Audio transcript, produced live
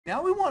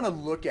Now we want to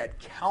look at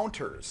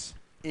counters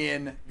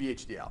in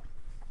VHDL.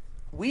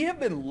 We have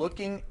been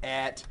looking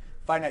at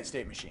finite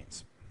state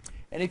machines.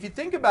 And if you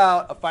think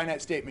about a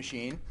finite state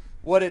machine,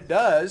 what it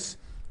does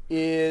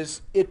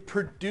is it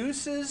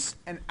produces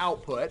an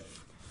output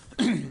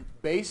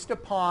based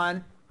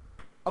upon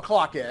a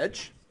clock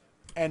edge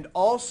and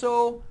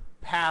also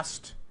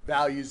past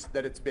values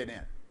that it's been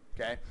in,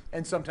 okay?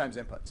 And sometimes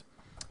inputs.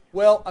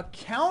 Well, a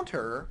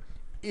counter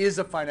is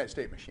a finite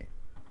state machine.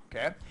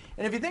 Okay?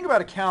 And if you think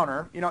about a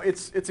counter, you know,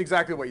 it's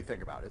exactly what you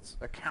think about. It's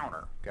a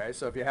counter. Okay?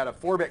 So if you had a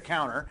 4-bit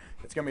counter,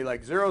 it's going to be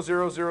like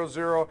 0000,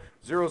 0001,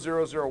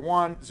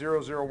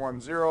 0010,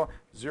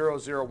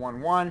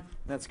 0011, and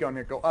that's going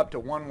to go up to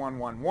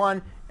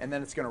 1111, and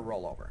then it's going to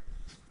roll over.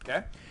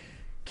 Okay?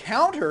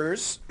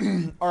 Counters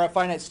are a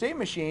finite state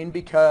machine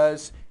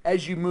because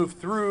as you move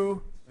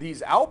through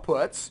these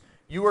outputs,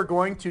 you are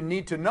going to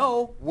need to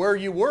know where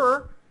you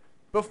were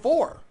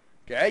before.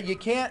 Okay, you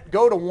can't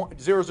go to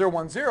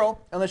 0010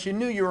 unless you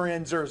knew you were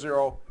in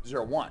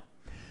 0001.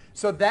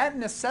 So that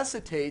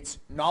necessitates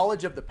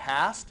knowledge of the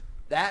past.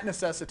 That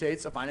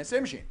necessitates a finite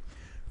state machine.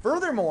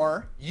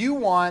 Furthermore, you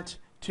want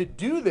to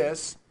do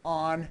this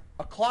on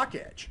a clock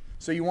edge.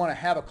 So you want to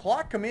have a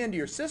clock come into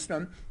your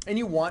system and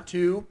you want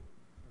to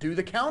do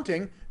the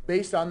counting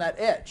based on that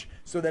edge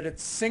so that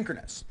it's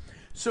synchronous.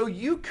 So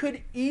you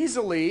could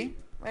easily,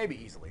 maybe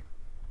easily,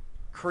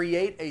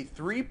 create a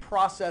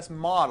 3-process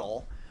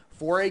model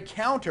for a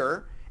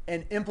counter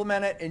and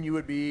implement it and you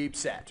would be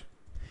set.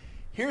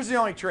 Here's the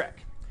only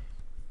trick.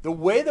 The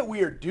way that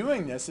we are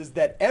doing this is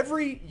that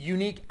every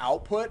unique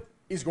output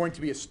is going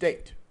to be a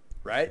state,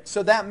 right?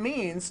 So that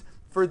means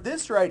for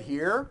this right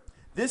here,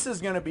 this is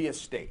going to be a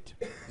state,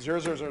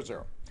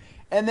 0000.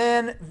 And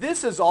then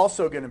this is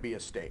also going to be a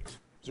state,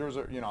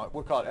 00, you know,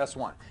 we'll call it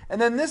S1.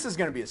 And then this is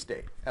going to be a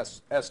state,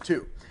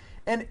 S2.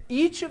 And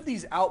each of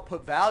these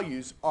output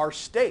values are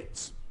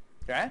states.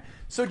 Okay?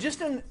 So just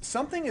in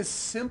something as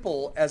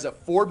simple as a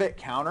 4-bit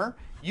counter,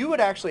 you would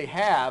actually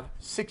have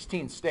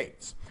 16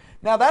 states.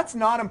 Now that's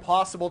not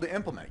impossible to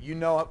implement. You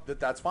know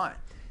that that's fine.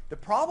 The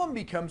problem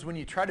becomes when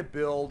you try to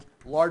build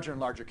larger and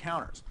larger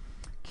counters.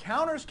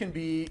 Counters can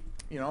be,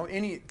 you know,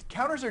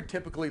 counters are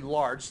typically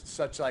large,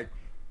 such like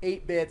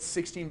 8 bits,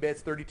 16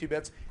 bits, 32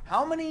 bits.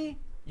 How many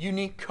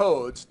unique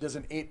codes does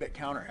an 8-bit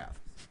counter have?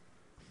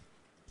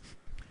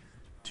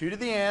 2 to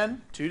the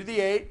n, 2 to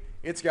the 8,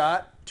 it's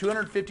got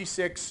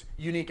 256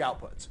 unique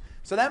outputs.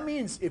 So that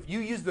means if you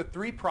use the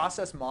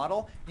 3-process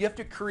model, you have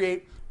to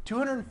create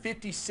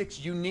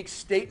 256 unique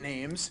state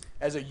names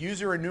as a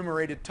user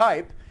enumerated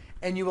type,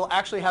 and you will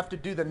actually have to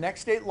do the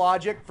next state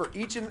logic for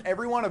each and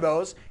every one of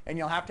those, and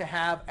you'll have to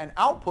have an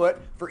output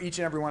for each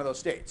and every one of those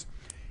states.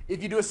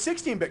 If you do a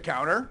 16-bit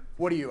counter,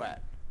 what are you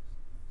at?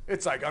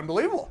 It's like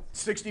unbelievable.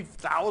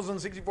 60,000,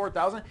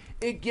 64,000.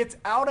 It gets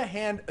out of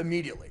hand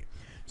immediately.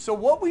 So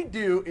what we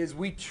do is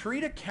we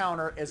treat a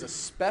counter as a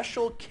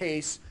special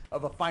case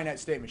of a finite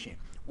state machine.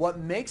 What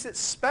makes it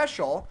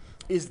special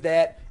is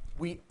that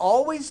we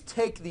always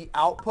take the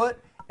output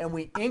and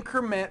we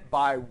increment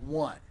by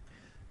 1.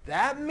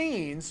 That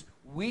means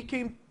we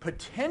can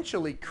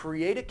potentially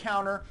create a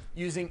counter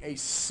using a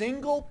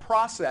single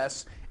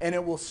process and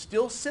it will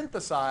still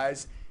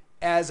synthesize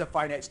as a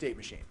finite state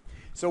machine.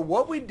 So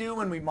what we do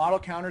when we model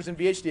counters in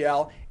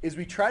VHDL is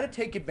we try to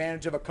take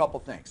advantage of a couple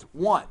things.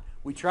 One,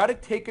 we try to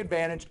take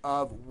advantage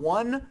of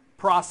one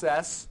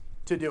process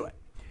to do it.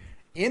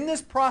 In this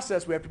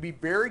process, we have to be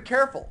very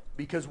careful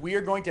because we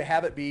are going to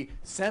have it be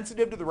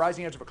sensitive to the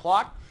rising edge of a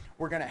clock.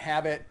 We're going to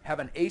have it have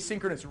an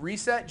asynchronous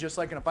reset, just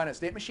like in a finite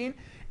state machine.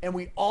 And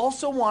we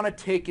also want to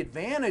take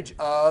advantage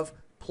of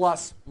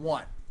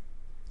 +1.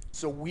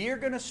 So we are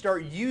going to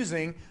start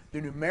using the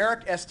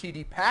numeric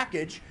STD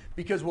package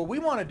because what we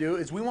want to do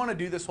is we want to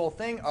do this whole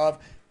thing of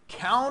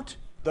count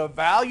the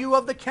value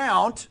of the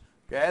count.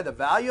 Okay, the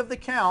value of the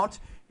count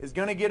is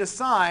going to get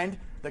assigned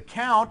the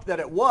count that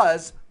it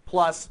was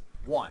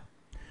 +1.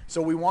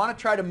 So we want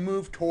to try to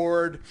move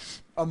toward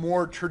a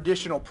more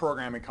traditional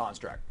programming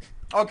construct.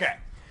 Okay,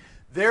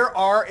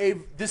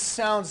 this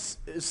sounds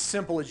as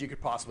simple as you could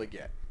possibly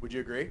get. Would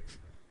you agree?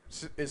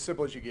 As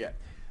simple as you get.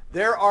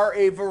 There are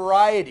a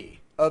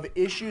variety of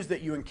issues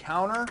that you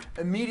encounter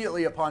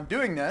immediately upon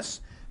doing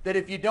this that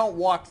if you don't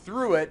walk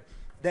through it,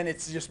 then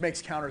it just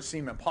makes counters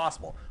seem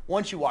impossible.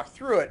 Once you walk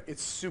through it,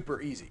 it's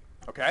super easy.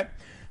 Okay?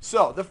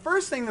 So the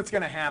first thing that's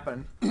going to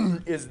happen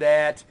is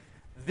that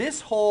this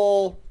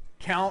whole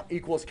count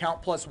equals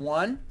count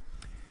 +1,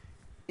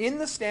 in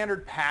the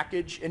standard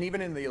package and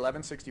even in the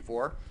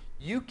 1164,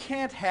 you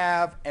can't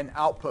have an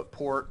output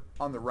port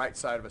on the right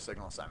side of a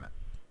signal assignment.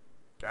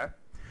 Okay?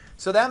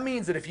 So that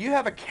means that if you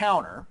have a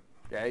counter,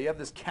 okay, you have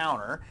this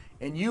counter,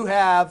 and you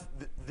have,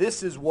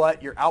 this is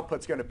what your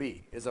output's going to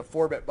be, is a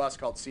 4-bit bus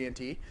called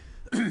CNT.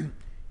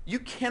 You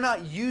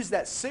cannot use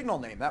that signal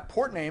name, that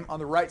port name, on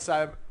the right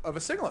side of a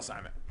signal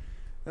assignment.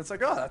 And it's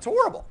like, oh, that's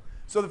horrible.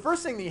 So the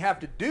first thing that you have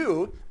to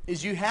do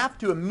is you have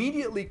to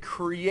immediately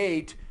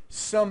create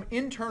some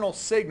internal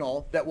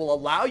signal that will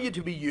allow you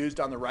to be used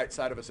on the right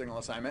side of a signal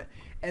assignment,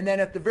 and then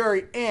at the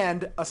very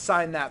end,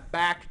 assign that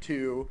back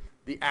to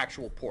the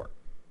actual port,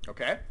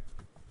 okay?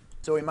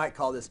 So we might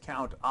call this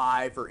count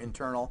I for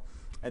internal,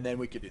 and then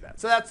we could do that.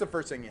 So that's the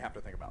first thing you have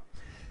to think about.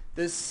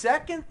 The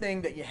second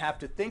thing that you have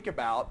to think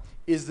about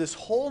is this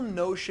whole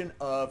notion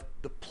of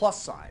the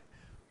plus sign.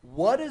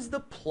 What is the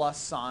plus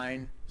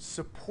sign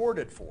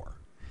supported for?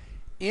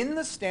 In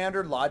the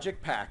standard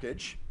logic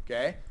package,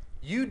 okay,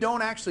 you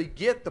don't actually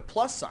get the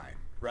plus sign,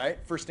 right,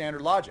 for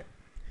standard logic.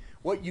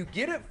 What you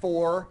get it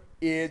for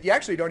is, you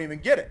actually don't even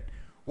get it.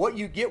 What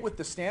you get with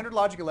the standard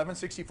logic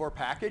 1164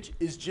 package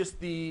is just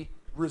the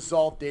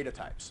resolved data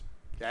types,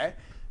 okay?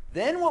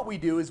 Then what we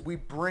do is we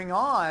bring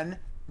on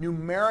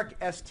numeric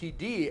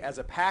STD as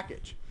a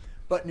package.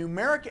 But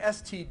numeric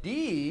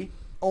STD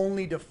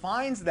only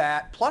defines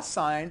that plus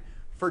sign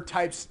for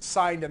types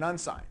signed and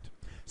unsigned.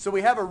 So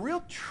we have a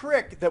real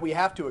trick that we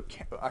have to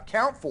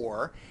account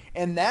for,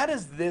 and that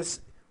is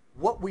this.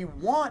 What we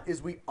want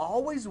is we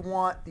always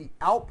want the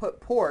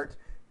output port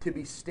to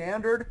be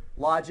standard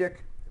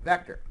logic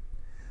vector.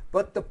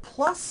 But the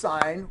plus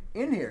sign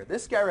in here,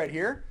 this guy right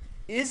here,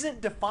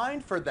 isn't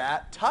defined for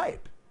that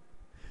type.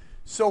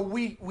 So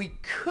we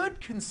could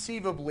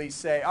conceivably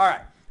say, all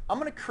right, I'm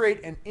going to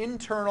create an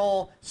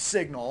internal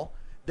signal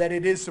that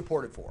it is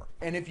supported for.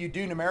 And if you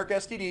do numeric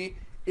STD,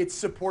 it's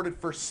supported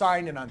for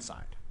signed and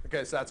unsigned.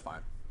 Okay, so that's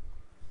fine.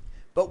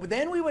 But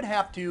then we would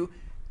have to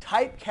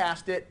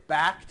typecast it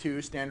back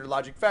to standard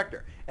logic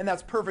vector, and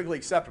that's perfectly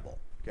acceptable,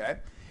 okay?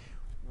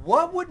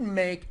 What would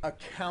make a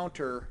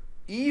counter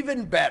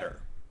even better,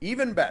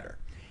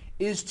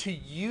 is to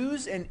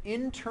use an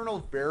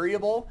internal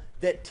variable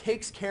that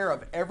takes care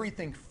of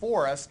everything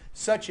for us,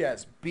 such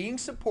as being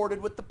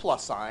supported with the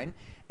plus sign,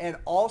 and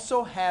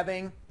also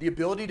having the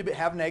ability to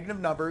have negative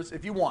numbers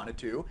if you wanted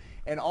to,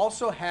 and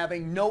also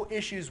having no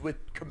issues with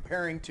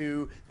comparing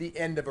to the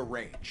end of a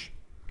range.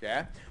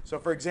 Okay? So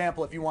for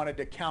example, if you wanted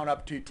to count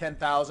up to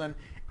 10,000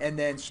 and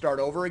then start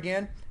over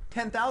again,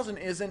 10,000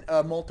 isn't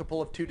a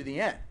multiple of 2 to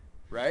the n,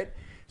 right?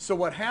 So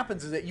what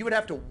happens is that you would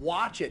have to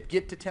watch it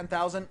get to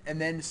 10,000 and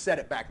then set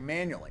it back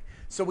manually.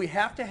 So we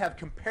have to have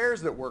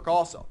compares that work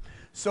also.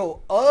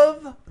 So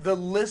of the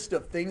list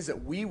of things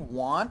that we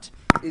want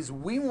is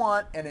we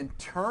want an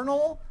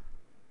internal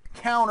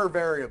counter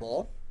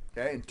variable,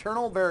 okay,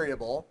 internal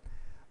variable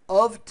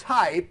of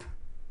type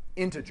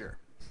integer.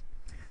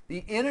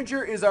 The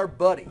integer is our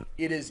buddy.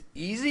 It is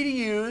easy to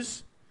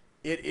use.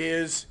 It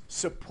is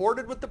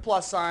supported with the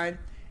plus sign.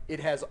 It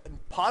has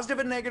positive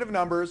and negative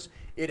numbers.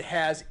 It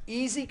has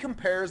easy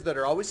compares that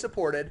are always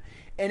supported.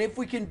 And if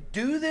we can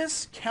do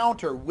this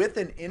counter with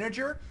an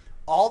integer,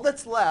 all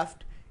that's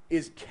left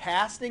is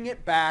casting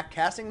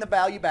the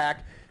value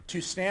back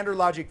to standard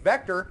logic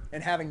vector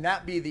and having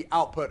that be the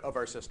output of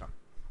our system.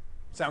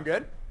 Sound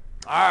good?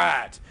 All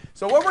right.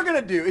 So what we're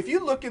going to do, if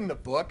you look in the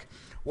book,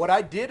 what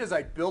I did is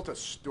I built a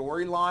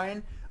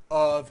storyline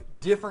of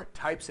different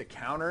types of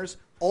counters,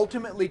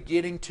 ultimately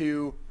getting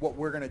to what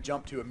we're going to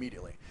jump to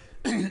immediately.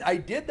 I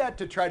did that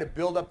to try to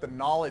build up the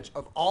knowledge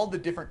of all the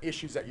different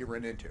issues that you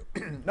run into.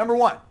 Number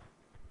one,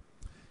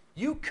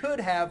 you could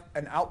have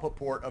an output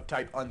port of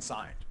type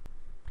unsigned,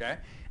 okay?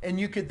 And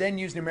you could then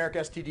use numeric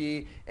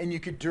STD, and you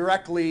could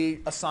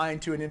directly assign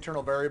to an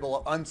internal variable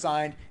of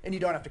unsigned, and you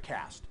don't have to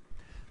cast.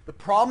 The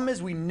problem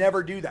is we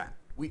never do that.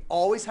 We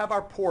always have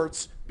our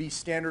ports be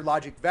standard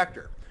logic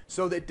vector.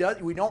 So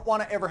that we don't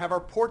want to ever have our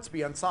ports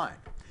be unsigned.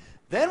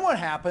 Then what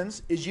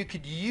happens is you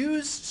could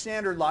use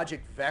standard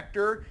logic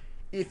vector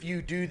if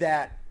you do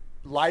that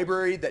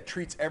library that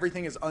treats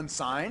everything as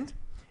unsigned,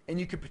 and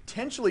you could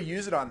potentially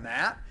use it on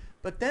that,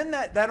 but then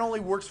that only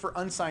works for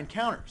unsigned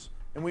counters,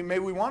 and maybe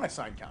we want a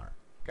signed counter.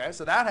 Okay,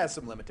 so that has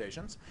some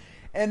limitations.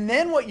 And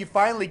then what you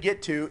finally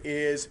get to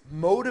is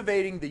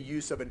motivating the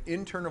use of an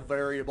internal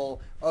variable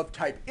of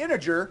type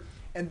integer,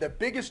 and the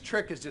biggest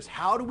trick is just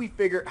how do we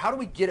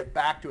get it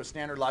back to a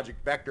standard logic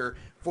vector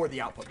for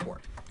the output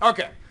port.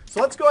 Okay,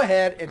 so let's go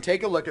ahead and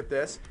take a look at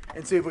this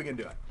and see if we can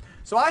do it.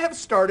 So I have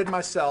started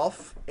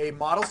myself a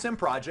Modelsim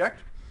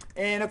project,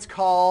 and it's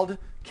called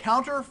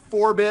Counter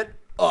 4-bit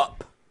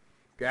Up.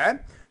 Okay,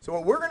 so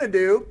what we're going to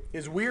do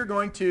is we're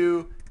going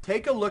to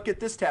take a look at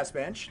this test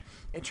bench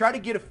and try to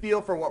get a feel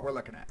for what we're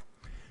looking at.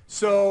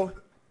 So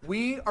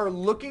we are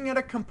looking at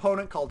a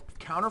component called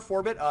Counter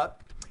 4-bit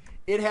Up.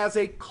 It has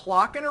a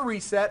clock and a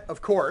reset, of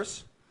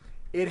course.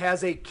 It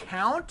has a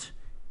count,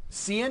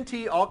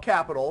 CNT, all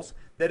capitals,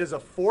 that is a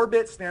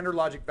 4-bit standard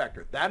logic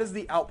vector. That is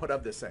the output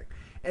of this thing.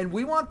 And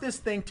we want this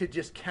thing to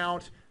just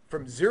count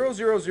from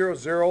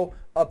 0000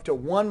 up to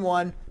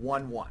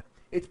 1111.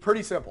 It's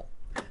pretty simple.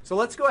 So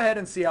let's go ahead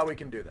and see how we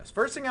can do this.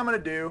 First thing I'm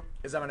going to do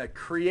is I'm going to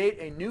create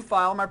a new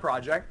file in my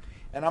project,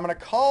 and I'm going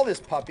to call this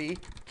puppy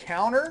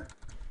counter,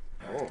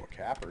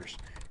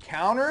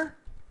 counter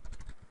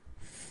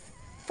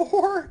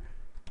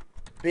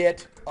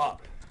 4-bit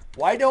up.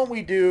 Why don't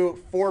we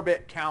do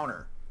 4-bit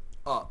counter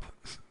up?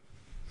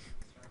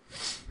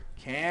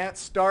 Can't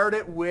start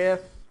it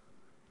with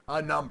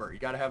a number. You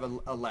got to have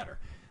a letter.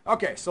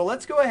 Okay, so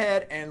let's go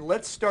ahead and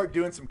let's start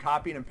doing some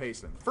copying and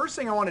pasting. The first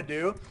thing I want to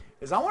do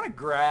is I want to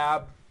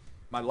grab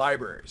my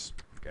libraries.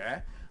 Okay,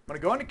 I'm going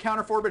to go into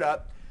Counter 4-bit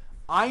Up.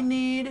 I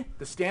need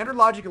the standard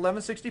logic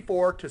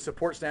 1164 to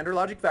support standard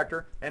logic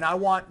vector, and I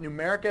want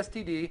numeric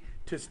STD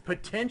to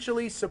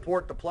potentially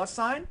support the plus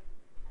sign.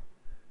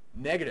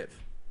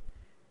 Negative.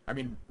 I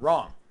mean,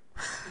 wrong.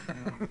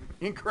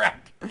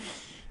 Incorrect.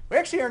 We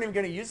actually aren't even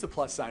going to use the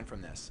plus sign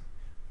from this.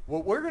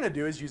 What we're going to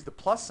do is use the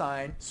plus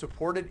sign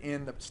supported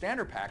in the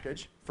standard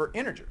package for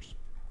integers.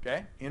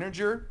 Okay?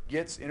 Integer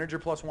gets integer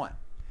plus 1.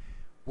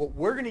 What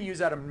we're going to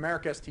use out of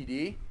numeric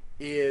STD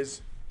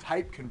is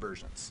type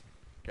conversions.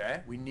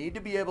 Okay? We need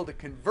to be able to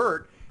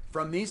convert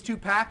from these two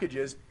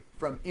packages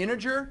from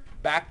integer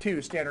back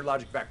to standard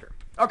logic vector.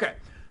 Okay,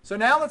 so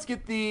now let's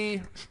get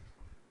the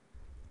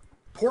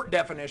port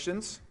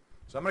definitions.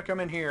 So I'm going to come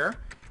in here,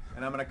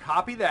 and I'm going to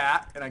copy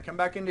that, and I come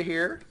back into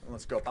here, and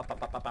let's go pop, pop,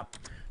 pop, pop, pop.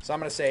 So I'm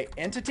going to say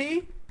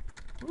entity,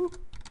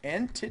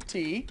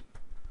 entity,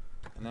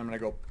 and then I'm going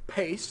to go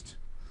paste.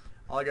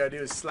 All I got to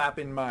do is slap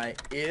in my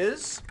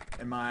is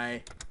and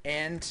my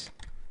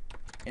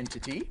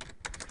entity.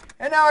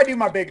 And now I do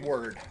my big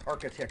word,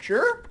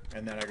 architecture,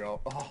 and then I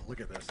go, oh,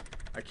 look at this.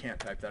 I can't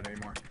type that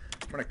anymore.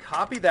 I'm going to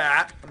copy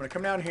that. I'm going to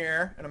come down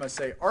here, and I'm going to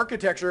say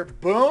architecture,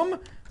 boom,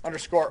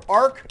 underscore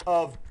arc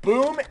of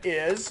boom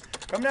is.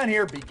 Come down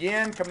here,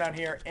 begin, come down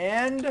here,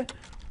 end,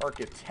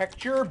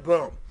 architecture,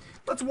 boom.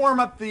 Let's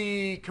warm up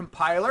the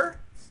compiler.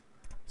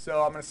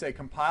 So I'm going to say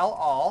compile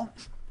all.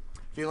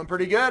 Feeling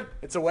pretty good.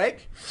 It's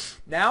awake.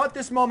 Now at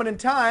this moment in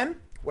time,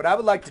 what I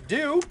would like to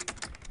do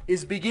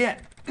is begin.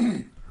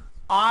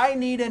 I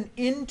need an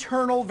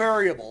internal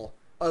variable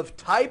of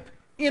type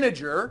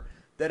integer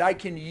that I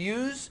can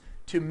use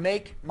to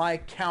make my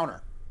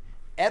counter.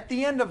 At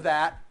the end of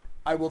that,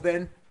 I will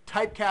then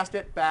typecast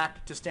it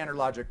back to standard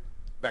logic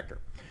vector.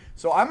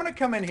 So I'm going to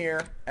come in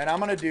here and I'm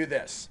going to do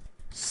this.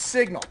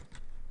 Signal.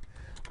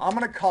 I'm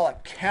going to call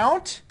it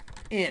count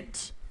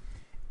int.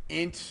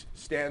 Int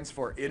stands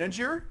for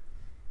integer,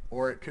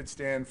 or it could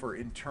stand for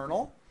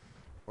internal,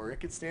 or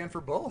it could stand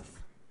for both.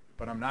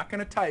 But I'm not going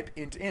to type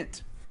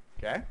int.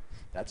 Okay?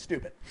 That's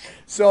stupid.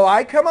 So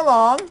I come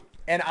along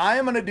and I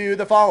am going to do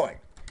the following.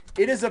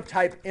 It is of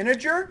type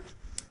integer,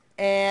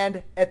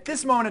 and at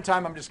this moment in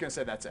time, I'm just going to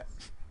say that's it.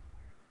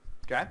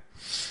 Okay?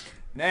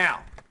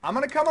 Now, I'm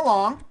going to come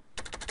along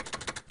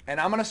and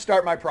I'm going to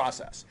start my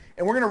process.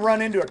 And we're going to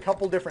run into a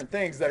couple different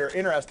things that are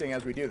interesting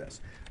as we do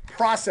this.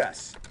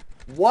 Process.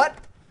 What,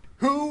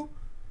 who,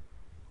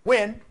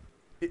 when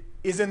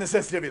is in the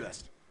sensitivity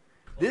list.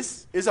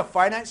 This is a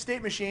finite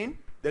state machine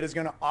that is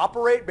going to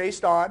operate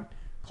based on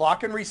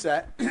clock and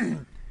reset,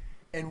 and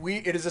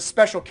it is a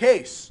special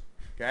case,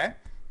 okay?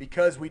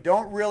 Because we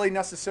don't really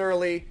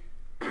necessarily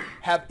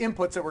have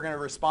inputs that we're going to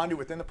respond to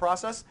within the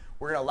process.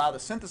 We're going to allow the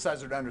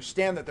synthesizer to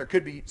understand that there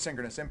could be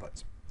synchronous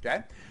inputs,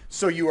 okay?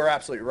 So you are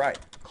absolutely right.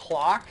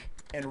 Clock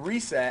and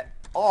reset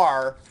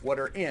are what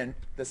are in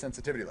the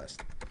sensitivity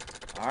list.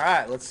 All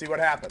right, let's see what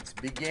happens.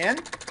 Begin.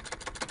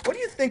 What do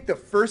you think the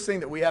first thing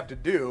that we have to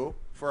do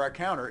for our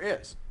counter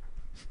is?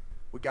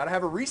 We got to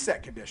have a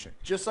reset condition,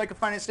 just like a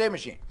finite state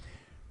machine.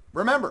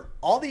 Remember,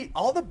 all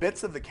the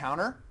bits of the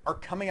counter are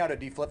coming out of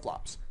D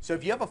flip-flops. So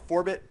if you have a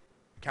 4-bit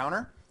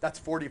counter, that's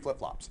 4 D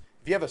flip-flops.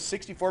 If you have a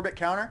 64-bit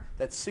counter,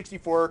 that's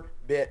 64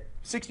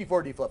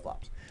 D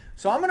flip-flops.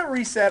 So I'm going to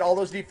reset all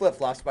those D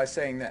flip-flops by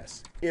saying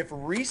this. If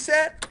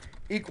reset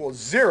equals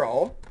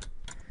 0,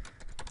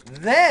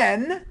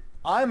 then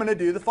I'm going to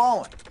do the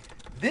following.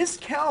 This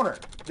counter,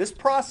 this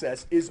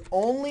process, is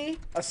only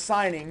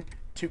assigning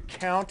to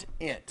count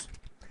int.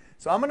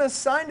 So I'm going to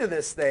assign to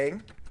this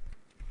thing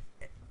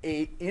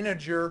a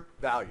integer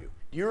value.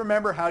 Do you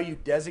remember how you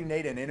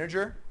designate an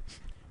integer?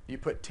 You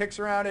put ticks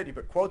around it, you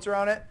put quotes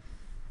around it.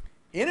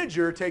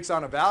 Integer takes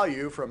on a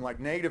value from like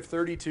negative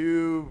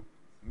 32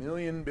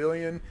 million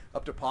billion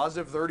up to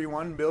positive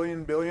 31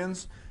 billion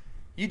billions.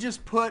 You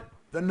just put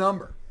the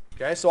number.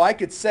 Okay, so I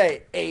could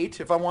say 8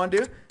 if I want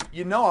to.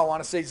 You know I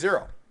want to say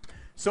 0.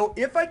 So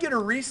if I get a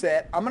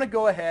reset, I'm going to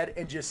go ahead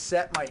and just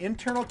set my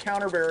internal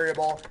counter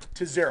variable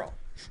to 0.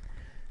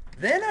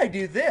 Then I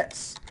do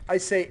this. I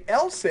say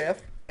else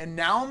if, and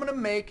now I'm going to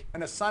make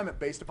an assignment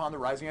based upon the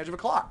rising edge of a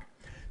clock.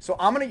 So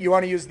you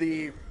want to use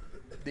the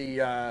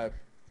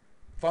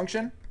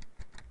function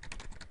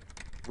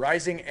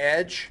rising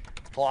edge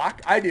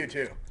clock. I do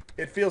too.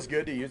 It feels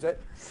good to use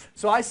it.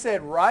 So I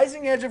said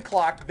rising edge of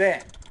clock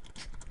then.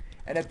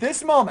 And at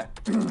this moment,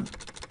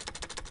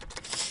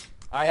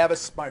 I have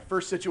my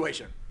first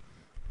situation.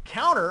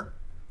 Counter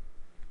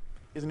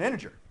is an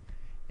integer.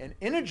 An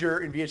integer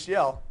in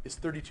VHDL is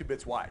 32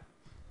 bits wide.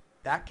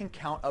 That can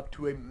count up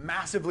to a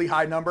massively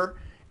high number,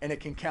 and it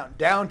can count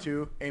down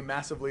to a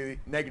massively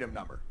negative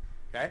number.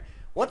 Okay?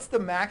 What's the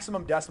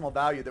maximum decimal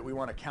value that we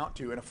want to count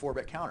to in a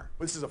 4-bit counter?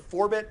 Well, this is a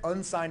 4-bit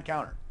unsigned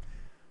counter.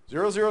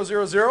 0, 0,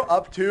 0, 0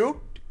 up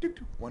to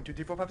 1, 2,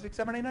 3, 4, 5, 6,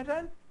 7, 8, 9,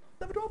 10,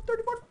 11, 12,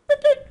 13, 14,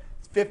 15.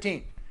 It's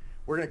 15.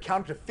 We're going to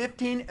count to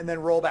 15 and then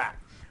roll back.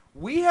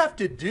 We have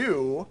to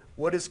do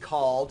what is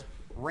called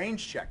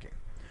range checking.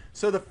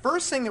 So the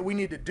first thing that we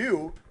need to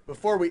do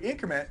before we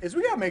increment is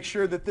we got to make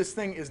sure that this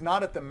thing is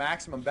not at the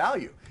maximum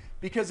value.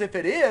 Because if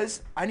it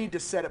is, I need to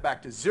set it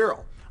back to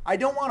 0. I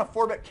don't want a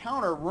 4-bit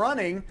counter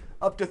running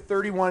up to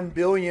 31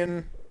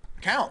 billion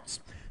counts.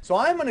 So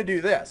I'm going to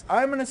do this.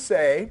 I'm going to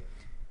say,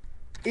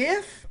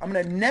 if, I'm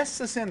going to nest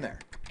this in there,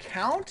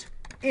 count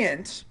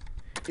int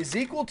is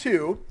equal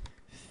to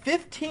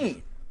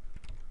 15.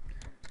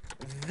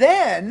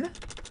 Then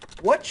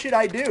what should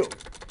I do?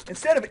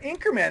 Instead of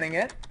incrementing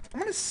it, I'm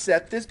going to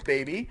set this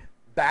baby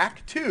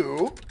back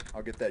to,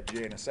 I'll get that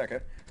j in a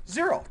second,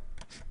 0.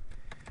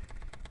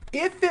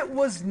 If it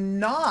was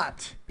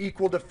not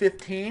equal to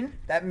 15,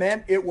 that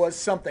meant it was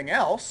something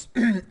else,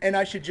 and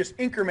I should just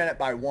increment it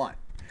by 1.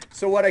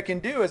 So what I can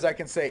do is I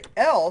can say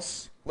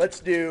else, let's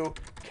do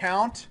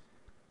count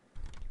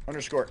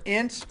underscore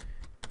int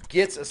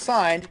gets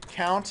assigned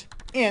count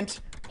int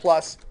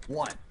plus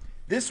 1.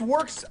 This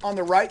works on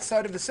the right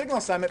side of the signal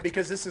assignment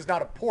because this is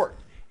not a port.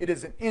 It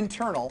is an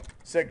internal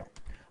signal.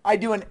 I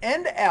do an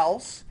end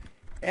else,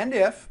 end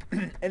if,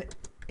 and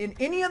in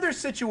any other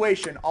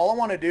situation, all I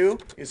want to do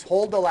is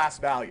hold the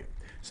last value.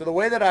 So the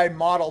way that I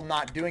model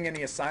not doing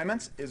any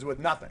assignments is with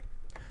nothing.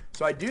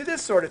 So I do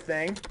this sort of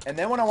thing, and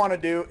then what I want to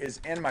do is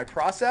end my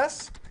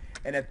process.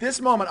 And at this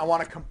moment, I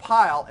want to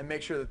compile and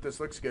make sure that this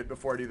looks good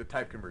before I do the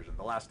type conversion,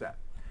 the last step.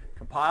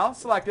 Compile,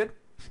 selected.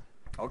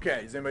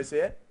 Okay, does anybody see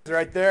it? It's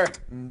right there.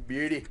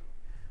 Beauty.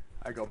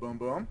 I go boom,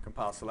 boom,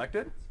 compile,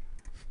 selected.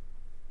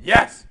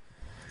 Yes!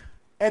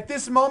 At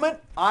this moment,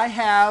 I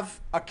have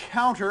a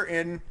counter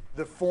in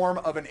the form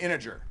of an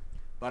integer.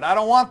 But I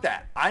don't want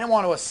that. I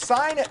want to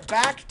assign it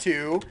back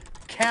to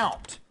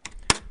count.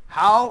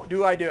 How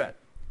do I do it?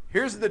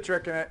 Here's the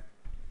trick in it.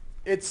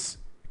 It's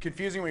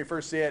confusing when you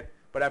first see it,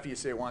 but after you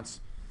see it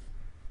once,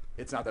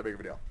 it's not that big of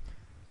a deal.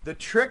 The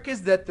trick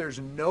is that there's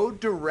no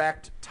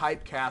direct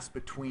typecast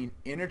between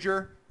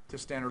integer to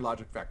standard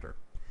logic vector.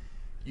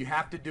 You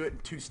have to do it in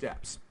 2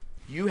 steps.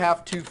 You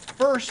have to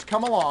first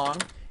come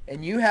along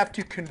and you have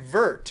to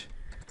convert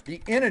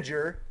the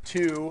integer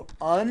to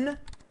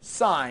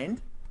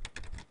unsigned,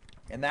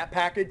 and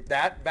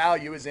that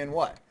value is in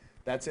what?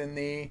 That's in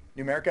the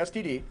numeric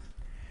std.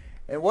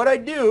 And what I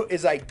do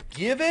is I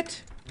give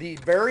it the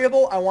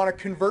variable I want to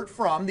convert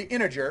from, the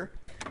integer,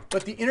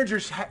 but the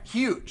integer's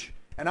huge,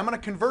 and I'm going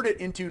to convert it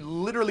into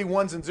literally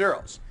ones and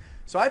zeros.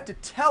 So I have to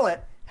tell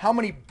it how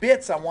many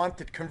bits I want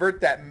to convert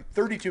that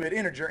 32-bit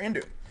integer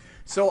into.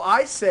 So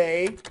I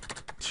say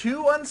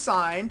to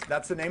unsigned,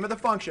 that's the name of the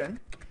function.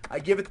 I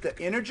give it the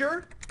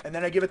integer, and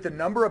then I give it the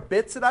number of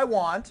bits that I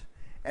want,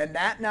 and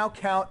that now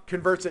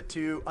converts it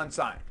to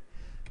unsigned.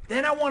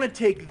 Then I want to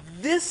take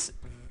this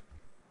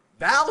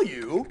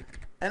value,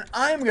 and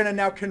I'm going to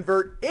now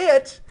convert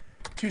it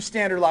to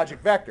standard logic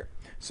vector.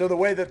 So the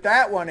way that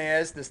that one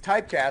is, this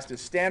typecast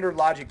is standard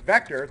logic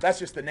vector. That's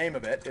just the name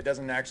of it. It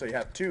doesn't actually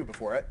have 2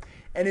 before it.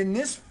 And in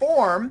this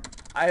form,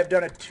 I have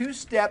done a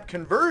 2-step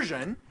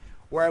conversion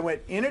where I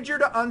went integer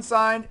to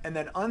unsigned and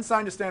then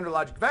unsigned to standard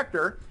logic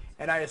vector,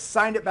 and I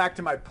assigned it back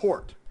to my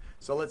port.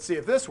 So let's see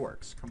if this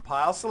works.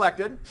 Compile,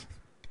 selected.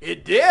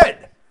 It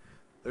did!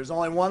 There's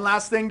only one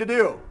last thing to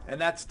do,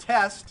 and that's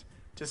test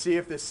to see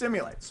if this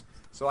simulates.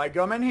 So I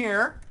come in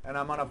here, and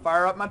I'm going to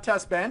fire up my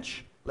test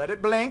bench. Let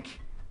it blink.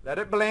 Let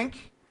it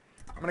blink.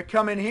 I'm going to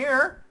come in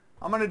here.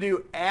 I'm going to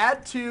do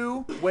add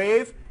to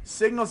wave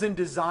signals in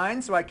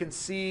design so I can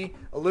see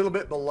a little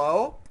bit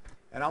below.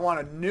 And I want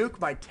to nuke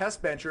my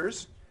test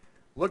benchers.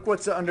 Look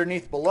what's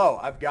underneath below.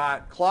 I've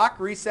got clock,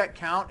 reset,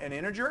 count, and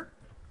integer.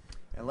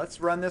 And let's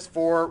run this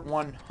for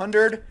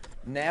 100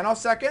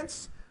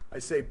 nanoseconds. I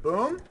say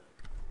boom.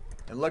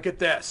 And look at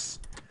this.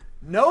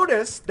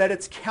 Notice that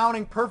it's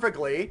counting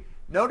perfectly.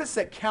 Notice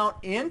that count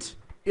int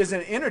is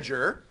an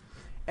integer.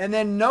 And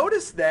then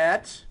notice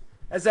that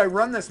as I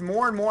run this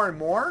more and more and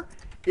more,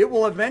 it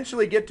will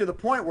eventually get to the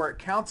point where it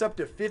counts up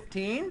to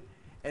 15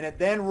 and it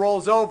then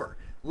rolls over.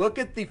 Look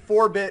at the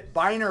 4-bit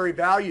binary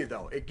value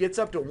though. It gets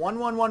up to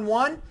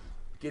 1111,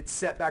 gets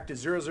set back to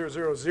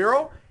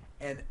 0000,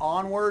 and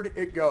onward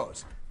it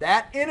goes.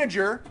 That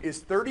integer is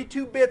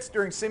 32 bits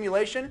during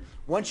simulation.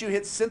 Once you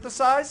hit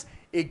synthesize,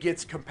 it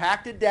gets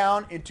compacted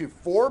down into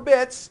 4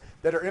 bits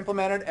that are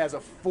implemented as a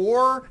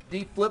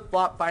 4D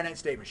flip-flop finite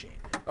state machine.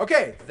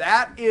 Okay,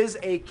 that is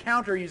a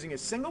counter using a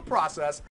single process.